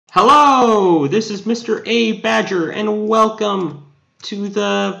Hello, this is Mr. A. Badger, and welcome to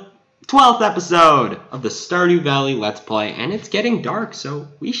the 12th episode of the Stardew Valley Let's Play. And it's getting dark, so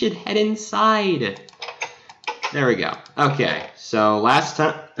we should head inside. There we go. Okay, so last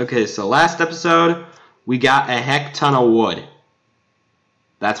episode, we got a heck ton of wood.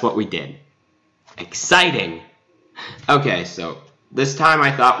 That's what we did. Exciting. Okay, so this time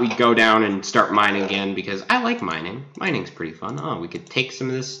I thought we'd go down and start mining again because I like mining. Mining's pretty fun. Oh, we could take some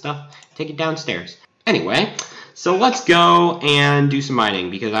of this stuff, take it downstairs. Anyway, so let's go and do some mining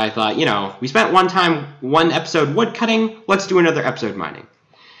because I thought, you know, we spent one episode wood cutting, let's do another episode mining.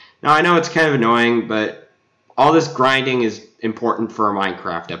 Now, I know it's kind of annoying, but all this grinding is important for a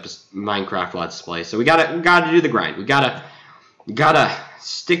Minecraft Let's Play. So we gotta do the grind. We gotta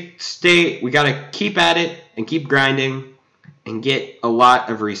keep at it and keep grinding and get a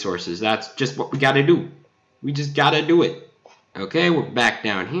lot of resources. That's just what we gotta do. We just gotta do it. Okay, we're back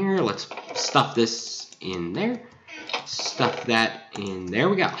down here. Let's stuff this in there. Stuff that in there.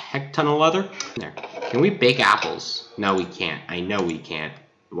 We got a heck ton of leather. There. Can we bake apples? No, we can't. I know we can't.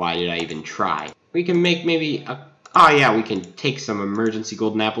 Why did I even try? We can make maybe a... Oh yeah, we can take some emergency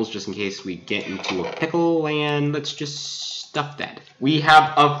golden apples just in case we get into a pickle, and let's just stuff that. We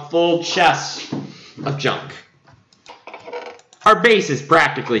have a full chest of junk. Our base is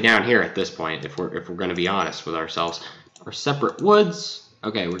practically down here at this point, if we're going to be honest with ourselves. Our separate woods.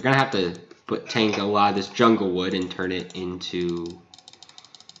 Okay, we're going to have to take a lot of this jungle wood and turn it into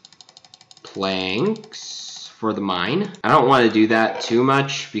planks for the mine. I don't want to do that too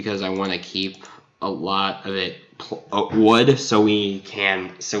much because I want to keep a lot of it wood so we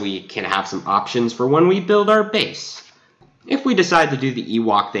can have some options for when we build our base. If we decide to do the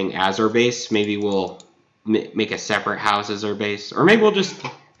Ewok thing as our base, maybe we'll make a separate house as our base, or maybe we'll just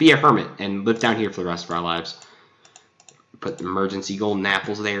be a hermit and live down here for the rest of our lives. Put the emergency golden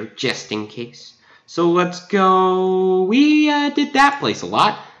apples there just in case. So let's go. We did that place a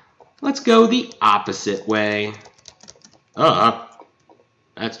lot. Let's go the opposite way.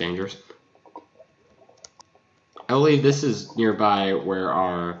 That's dangerous. I believe this is nearby where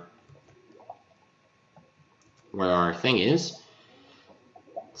our thing is.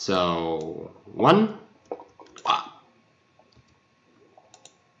 So one.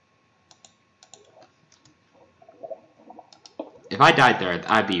 If I died there,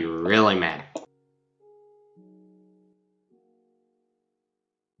 I'd be really mad.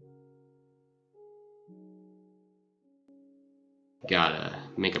 Gotta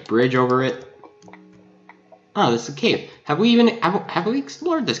make a bridge over it. Oh, this is a cave. Have we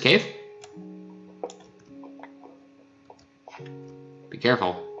explored this cave? Be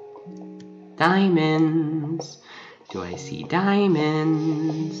careful. Diamonds. Do I see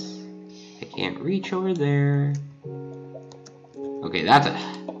diamonds? I can't reach over there. Okay, that's a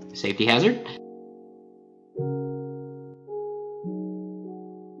safety hazard.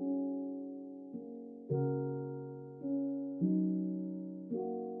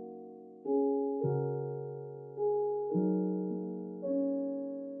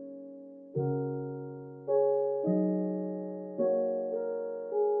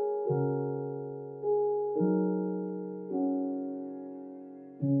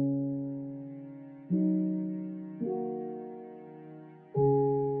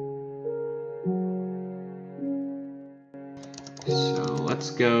 So let's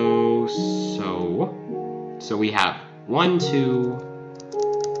go. So we have 1, 2,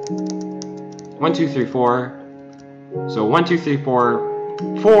 3, 4. So 1, 2, 3, 4,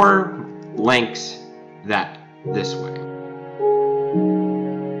 4 lengths this way.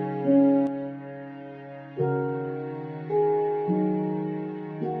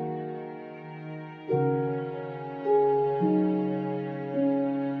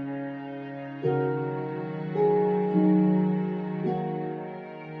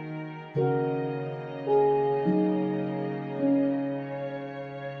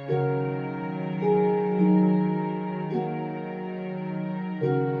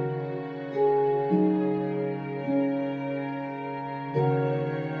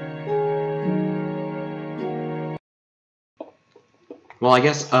 Well, I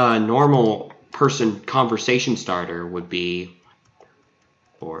guess a normal person conversation starter would be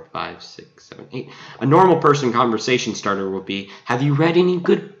 4, 5, 6, 7, 8. A normal person conversation starter would be, have you read any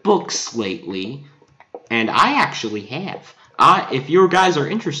good books lately? And I actually have. If you guys are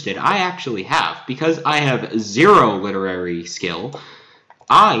interested, I actually have. Because I have 0 literary skill,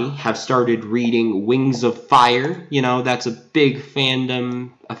 I have started reading Wings of Fire. You know, that's a big fandom,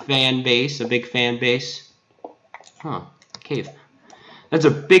 a big fan base. Huh, cave. That's a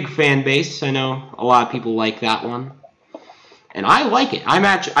big fan base. I know a lot of people like that one. and I like it. I've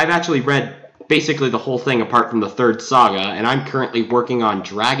actually read basically the whole thing apart from the third saga, and I'm currently working on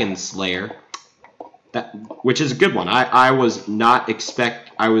Dragon Slayer, which is a good one. I was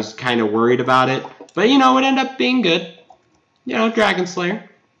kind of worried about it, but you know, it ended up being good. You know, Dragon Slayer.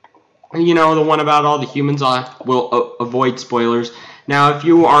 You know, the one about all the humans. Will avoid spoilers. Now, if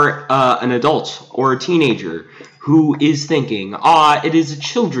you are an adult or a teenager who is thinking, it is a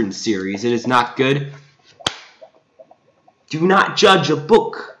children's series, it is not good, do not judge a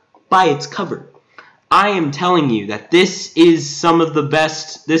book by its cover. I am telling you that this is some of the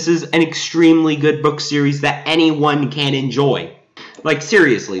best, this is an extremely good book series that anyone can enjoy. Like,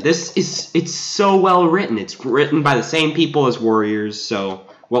 seriously, it's so well written. It's written by the same people as Warriors, so,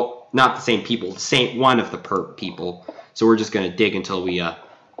 well, not the same people, one of the people. So we're just going to dig until we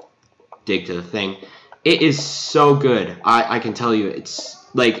dig to the thing. It is so good. I can tell you,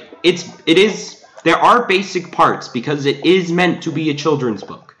 there are basic parts because it is meant to be a children's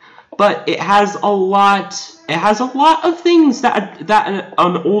book. But it has a lot of things that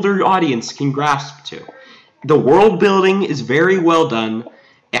an older audience can grasp to. The world building is very well done.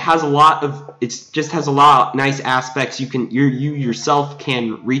 It just has a lot of nice aspects you yourself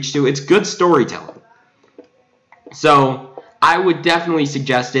can reach to. It's good storytelling. So I would definitely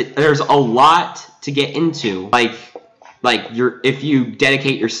suggest it. There's a lot to get into. If you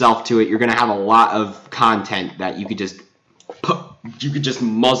dedicate yourself to it, you're gonna have a lot of content that you could just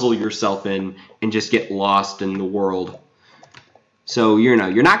muzzle yourself in and just get lost in the world. So you're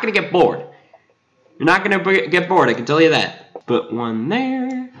not gonna get bored. You're not gonna get bored, I can tell you that. Put one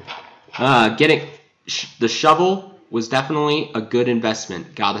there. Getting the shovel was definitely a good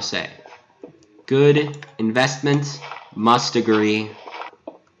investment, gotta say. Good investment, must agree.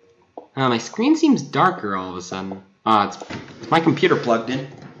 My screen seems darker all of a sudden. Is my computer plugged in?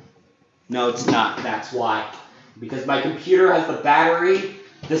 No, it's not. That's why. Because my computer has the battery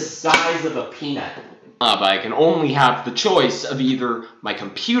the size of a peanut. But I can only have the choice of either my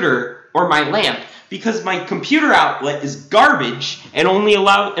computer or my lamp, because my computer outlet is garbage and only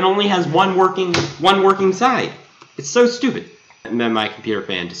has one working side. It's so stupid. And then my computer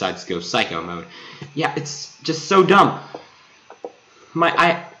fan decides to go psycho mode. Yeah, it's just so dumb.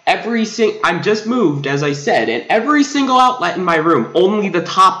 I'm just moved, as I said, and every single outlet in my room, only the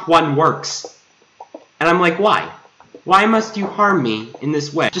top one works. And I'm like, why? Why must you harm me in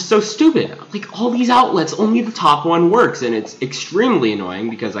this way? Just so stupid. Like, all these outlets, only the top one works, and it's extremely annoying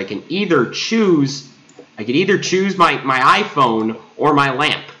because I can either choose my iPhone or my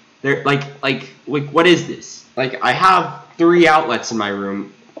lamp. They're like what is this? Like, I have 3 outlets in my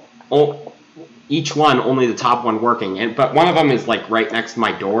room. Each one, only the top one working, but one of them is like right next to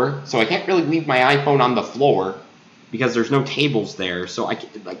my door, so I can't really leave my iPhone on the floor because there's no tables there, so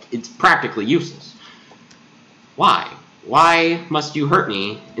it's practically useless. Why? Why must you hurt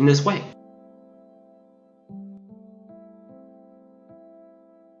me in this way?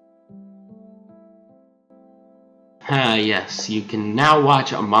 Yes, you can now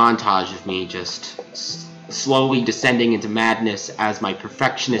watch a montage of me just slowly descending into madness as my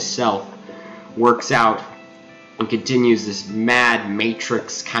perfectionist self works out and continues this mad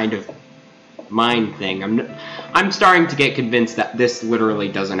Matrix kind of mind thing. I'm starting to get convinced that this literally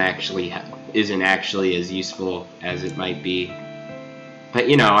isn't actually as useful as it might be. But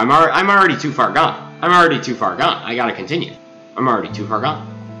you know, I'm already too far gone. I gotta continue. I'm already too far gone.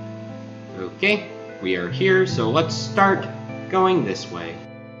 Okay, we are here, so let's start going this way.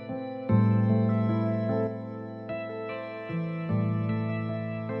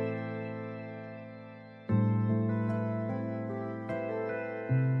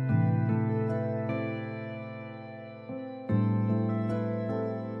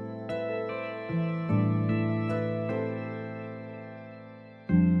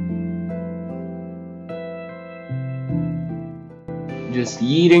 Just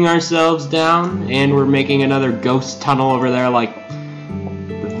yeeting ourselves down, and we're making another ghost tunnel over there like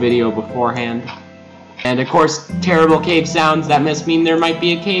the video beforehand. And of course, terrible cave sounds, that must mean there might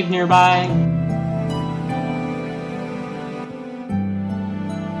be a cave nearby.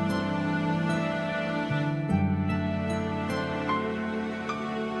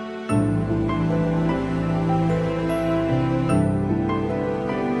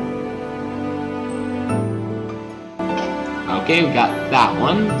 Okay, we got that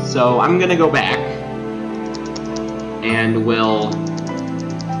one, so I'm gonna go back and we'll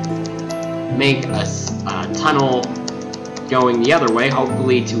make a tunnel going the other way,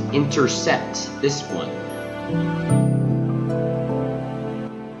 hopefully to intercept this one.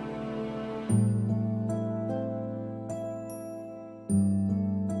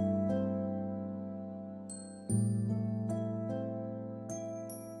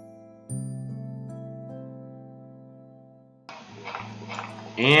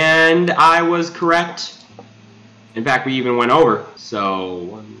 And I was correct. In fact, we even went over. So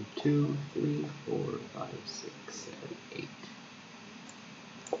 1, 2, 3, 4, 5, 6, 7, 8.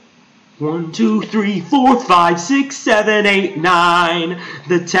 1, 2, 3, 4, 5, 6, 7, 8, 9.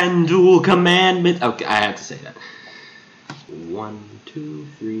 The 10 dual commandments. Okay, I had to say that. 1, 2,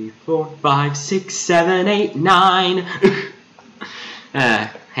 3, 4, 5, 6, 7, 8, 9.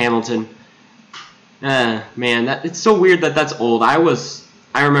 Hamilton. Man, it's so weird that that's old. I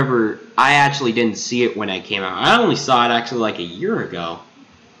remember I actually didn't see it when it came out. I only saw it actually like a year ago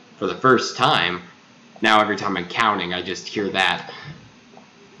for the first time. Now every time I'm counting, I just hear that.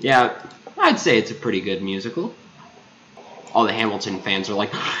 Yeah, I'd say it's a pretty good musical. All the Hamilton fans are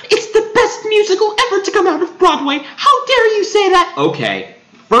like, it's the best musical ever to come out of Broadway. How dare you say that? Okay.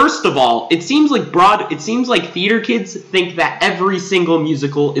 First of all, it seems like theater kids think that every single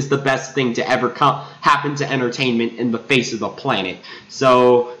musical is the best thing to ever happen to entertainment in the face of the planet.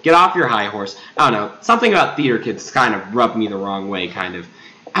 So get off your high horse. I don't know. Something about theater kids kind of rubbed me the wrong way, kind of.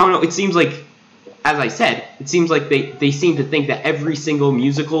 I don't know. It seems like, as I said, it seems like they seem to think that every single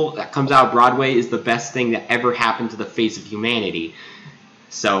musical that comes out of Broadway is the best thing that ever happened to the face of humanity.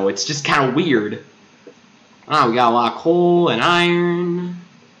 So it's just kind of weird. Oh, we got a lot of coal and iron.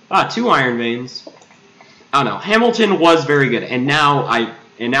 2 iron veins. I don't know. Hamilton was very good, and now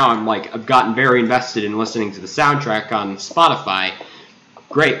I'm like, I've gotten very invested in listening to the soundtrack on Spotify.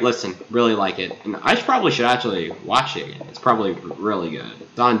 Great listen, really like it, and I probably should actually watch it again. It's probably really good.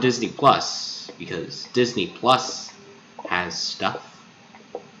 It's on Disney Plus because Disney Plus has stuff.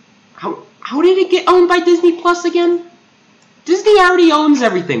 How did it get owned by Disney Plus again? Disney already owns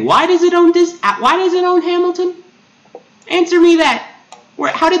everything. Why does it own Why does it own Hamilton? Answer me that.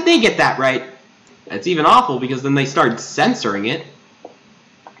 How did they get that right? It's even awful because then they started censoring it.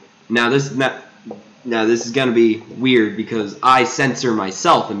 Now this is gonna be weird because I censor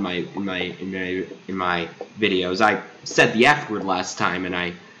myself in my videos. I said the F word last time and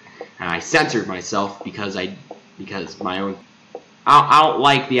I censored myself because my own. I don't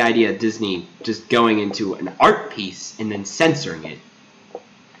like the idea of Disney just going into an art piece and then censoring it.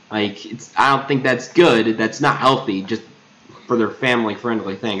 Like I don't think that's good. That's not healthy. Just for their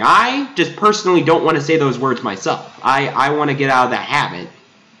family-friendly thing. I just personally don't want to say those words myself. I want to get out of that habit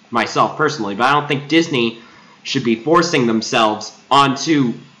myself personally, but I don't think Disney should be forcing themselves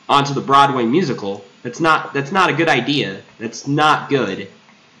onto the Broadway musical. That's not a good idea. That's not good.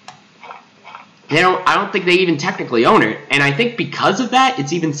 I don't think they even technically own it, and I think because of that,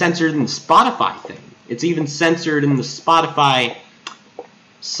 it's even censored in the Spotify thing. It's even censored in the Spotify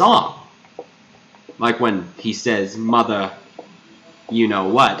song. Like when he says "mother, you know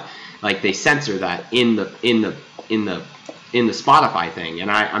what," like they censor that in the Spotify thing,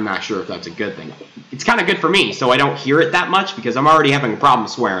 and I'm not sure if that's a good thing. It's kind of good for me, so I don't hear it that much because I'm already having a problem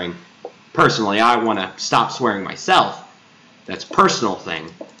swearing. Personally, I want to stop swearing myself. That's a personal thing,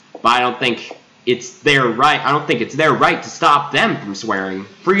 but I don't think it's their right. I don't think it's their right to stop them from swearing.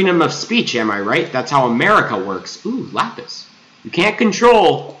 Freedom of speech, am I right? That's how America works. Ooh, lapis. You can't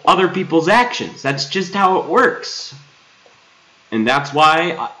control other people's actions. That's just how it works. And that's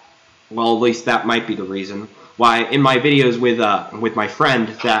why, well, at least that might be the reason why in my videos with my friend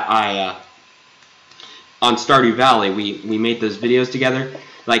that on Stardew Valley, we made those videos together.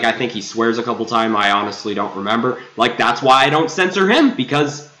 Like, I think he swears a couple times. I honestly don't remember. Like, that's why I don't censor him,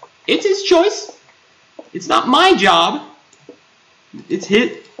 because it's his choice. It's not my job. It's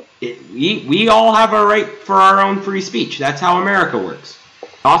his. We all have a right for our own free speech. That's how America works.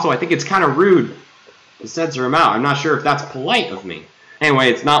 Also, I think it's kind of rude to censor him out. I'm not sure if that's polite of me. Anyway,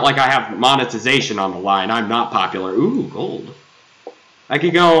 it's not like I have monetization on the line. I'm not popular. Ooh, gold. I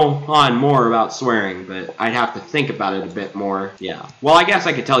could go on more about swearing, but I'd have to think about it a bit more. Yeah. Well, I guess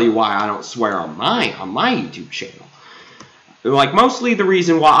I could tell you why I don't swear on my YouTube channel. Like, mostly the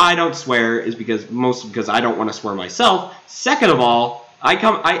reason why I don't swear is because I don't want to swear myself. Second of all,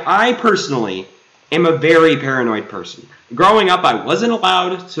 I personally am a very paranoid person. Growing up, I wasn't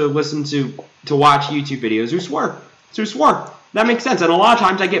allowed to listen to watch YouTube videos who swore. That makes sense. And a lot of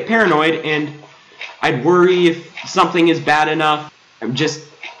times I get paranoid and I'd worry if something is bad enough. I'm just,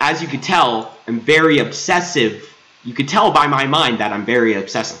 as you could tell, I'm very obsessive. You could tell by my mind that I'm a very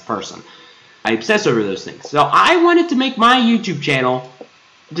obsessive person. I obsess over those things. So I wanted to make my YouTube channel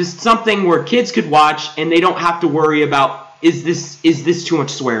just something where kids could watch and they don't have to worry about, is this too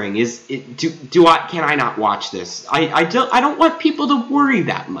much swearing? Can I not watch this? I don't want people to worry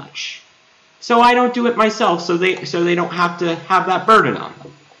that much. So I don't do it myself so they don't have to have that burden on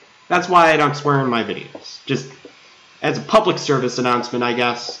them. That's why I don't swear in my videos. Just as a public service announcement, I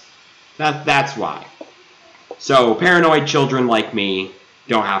guess. That's why. So paranoid children like me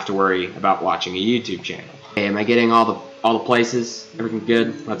don't have to worry about watching a YouTube channel. Okay, am I getting all the places? Everything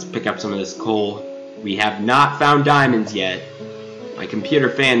good? Let's pick up some of this coal. We have not found diamonds yet. My computer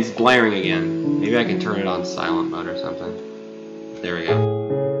fan's blaring again. Maybe I can turn it on silent mode or something. There we go.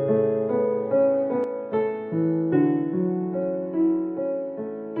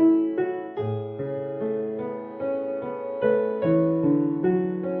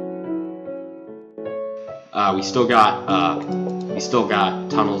 We still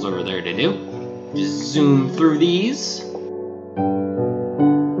got tunnels over there to do. Just zoom through these.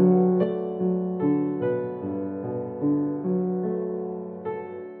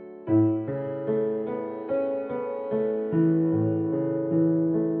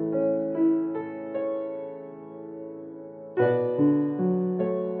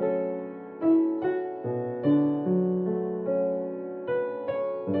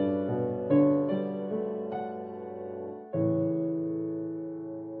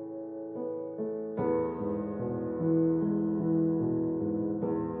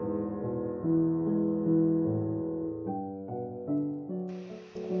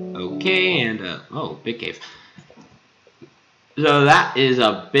 Okay, and oh, big cave. So that is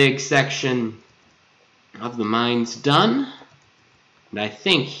a big section of the mines done. And I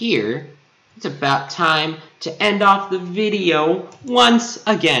think here it's about time to end off the video once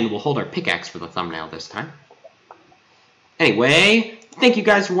again. We'll hold our pickaxe for the thumbnail this time. Anyway, thank you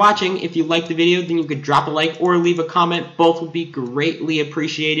guys for watching. If you liked the video, then you could drop a like or leave a comment. Both would be greatly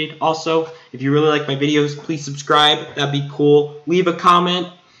appreciated. Also, if you really like my videos, please subscribe. That'd be cool. Leave a comment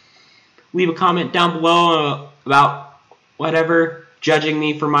down below about whatever, judging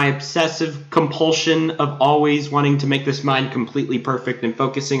me for my obsessive compulsion of always wanting to make this mine completely perfect and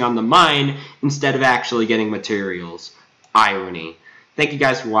focusing on the mine instead of actually getting materials. Irony. Thank you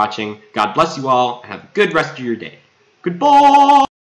guys for watching. God bless you all, and have a good rest of your day. Goodbye!